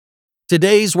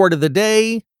Today's word of the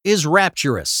day is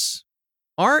rapturous.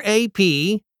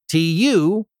 R-A-P-T-U-R-O-U-S.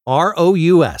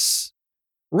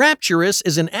 Rapturous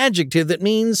is an adjective that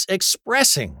means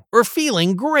expressing or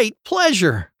feeling great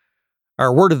pleasure.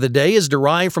 Our word of the day is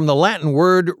derived from the Latin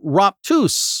word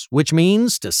raptus, which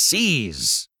means to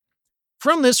seize.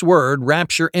 From this word,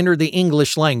 rapture entered the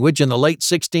English language in the late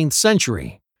 16th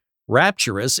century.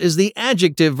 Rapturous is the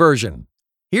adjective version.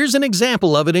 Here's an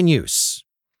example of it in use.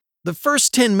 The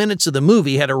first 10 minutes of the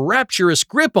movie had a rapturous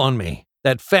grip on me.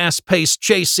 That fast-paced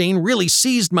chase scene really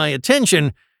seized my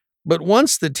attention, but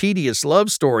once the tedious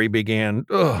love story began,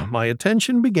 my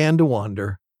attention began to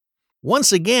wander.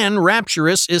 Once again,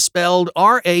 rapturous is spelled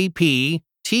R-A-P-T-U-R-O-U-S.